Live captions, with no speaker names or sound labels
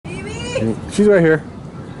She's right here.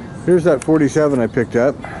 Here's that 47 I picked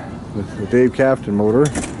up with the Dave Captain motor.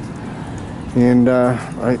 And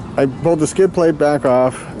I pulled the skid plate back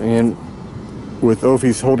off, and with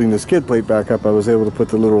Ophi's holding the skid plate back up, I was able to put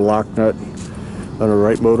the little lock nut on the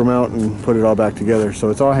right motor mount and put it all back together. So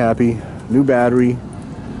it's all happy. New battery,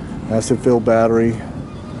 acid filled battery,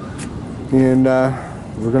 and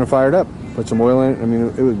we're gonna fire it up. Put some oil in it. I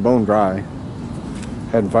mean, it was bone dry.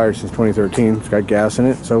 Hadn't fired since 2013. It's got gas in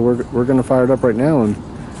it, so we're gonna fire it up right now and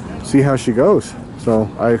see how she goes. So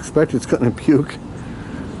I expect it's gonna puke.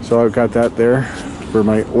 So I've got that there for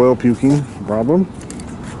my oil puking problem.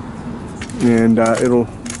 And it'll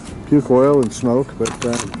puke oil and smoke, but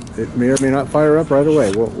it may or may not fire up right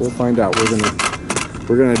away. We'll find out.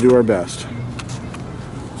 We're gonna do our best.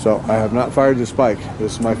 So I have not fired the spike.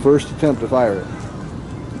 This is my first attempt to fire it.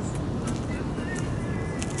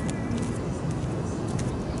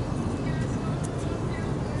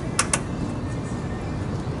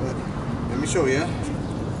 But let me show you,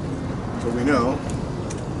 so we know.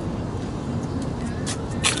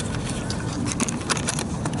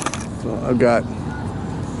 So I've got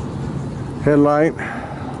headlight,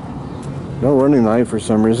 no running light for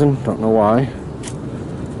some reason, don't know why.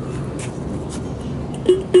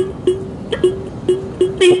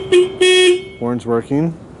 Horn's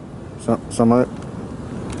working, somewhat.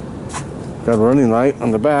 Got a running light on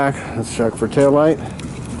the back. Let's check for tail light.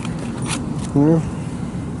 Here.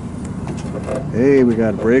 Hey, we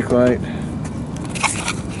got brake light.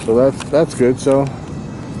 So that's good. So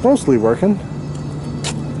mostly working.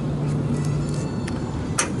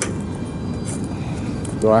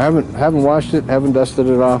 So I haven't washed it, haven't dusted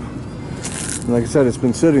it off. And like I said, it's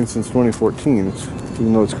been sitting since 2014,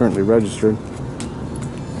 even though it's currently registered.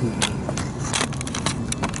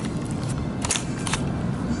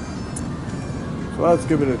 So let's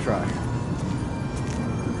give it a try.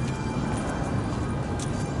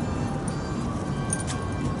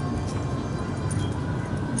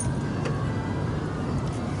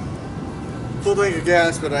 Full tank of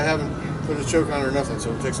gas, but I haven't put a choke on or nothing,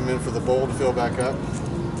 so it takes a minute for the bowl to fill back up.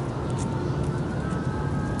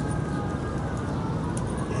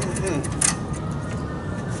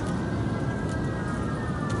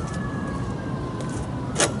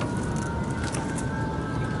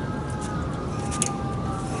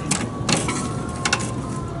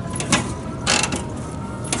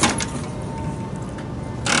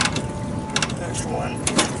 Next one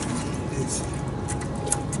is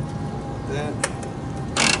that.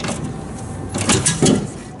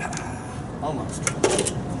 Almost.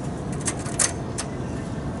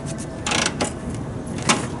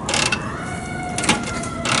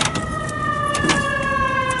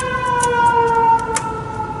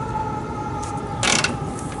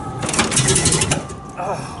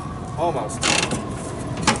 Almost.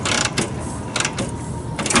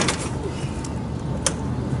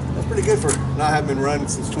 That's pretty good for not having been run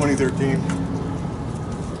since 2013.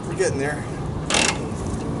 We're getting there.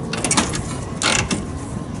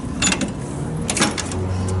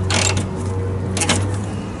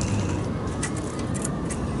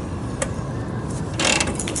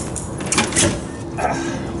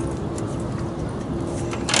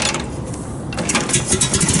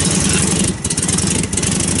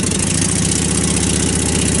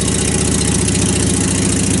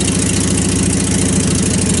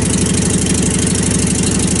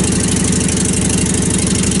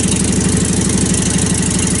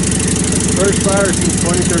 First fire since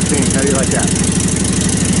 2013. How do you like that?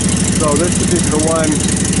 So this particular one,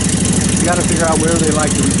 you got to figure out where they like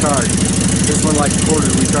to recharge. This one likes quarter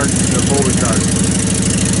recharge to full recharge.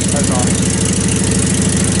 That's all.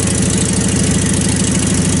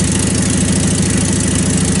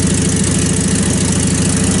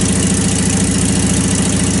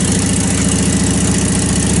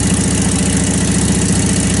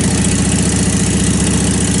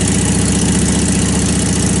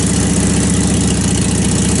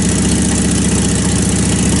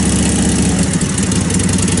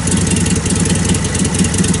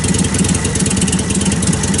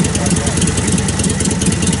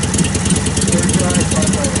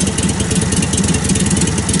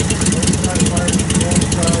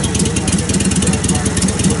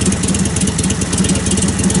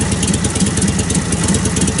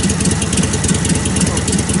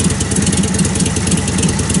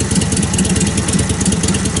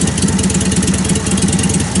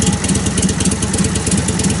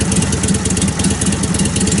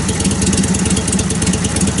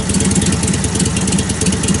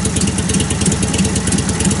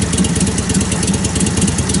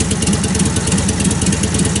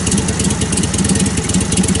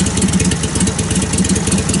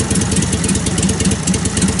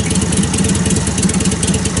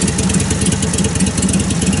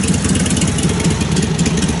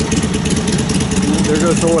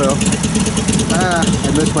 less oil. Ah,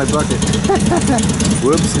 I missed my bucket.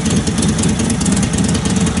 Whoops.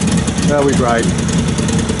 Well, we tried.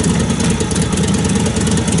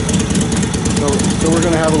 So we're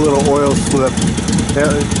going to have a little oil slip.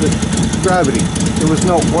 Gravity. There was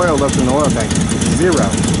no oil left in the oil tank. Zero.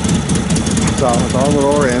 So it's all the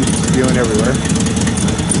lower end, spewing everywhere.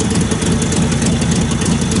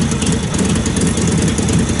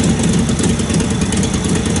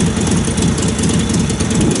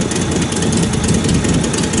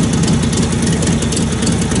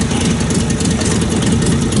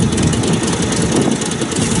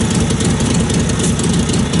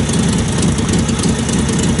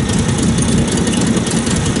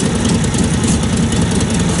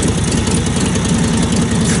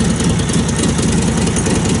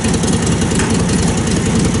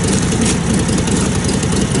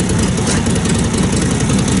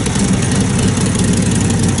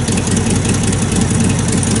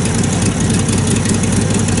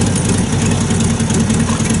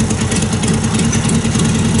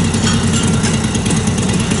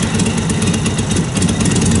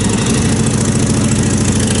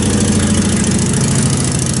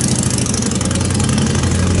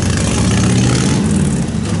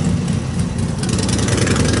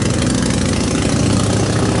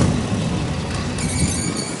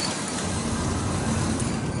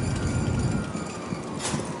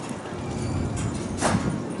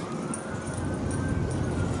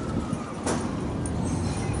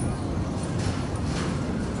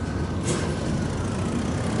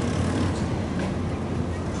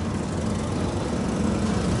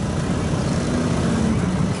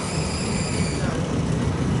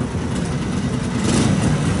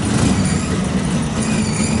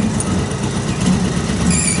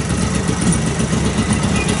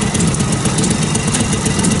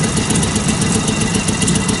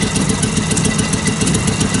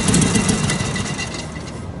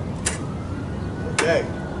 Okay.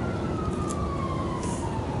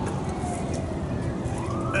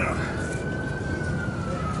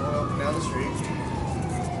 Oil down the street.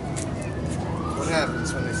 What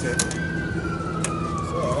happens when they sit?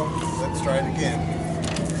 So, let's try it again.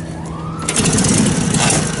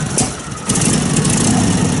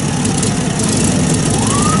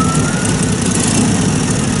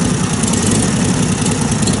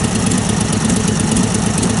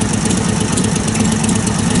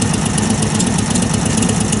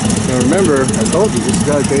 Remember, I told you this has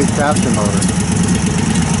got a Dave Captain motor.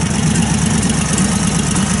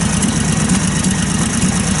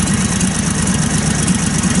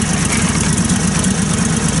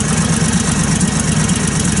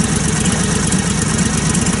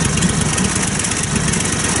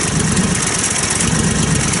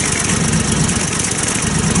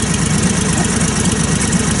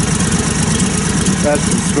 That's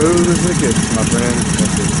as smooth as it gets, my friend.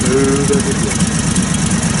 That's as smooth as it gets.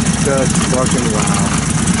 Just fucking wow.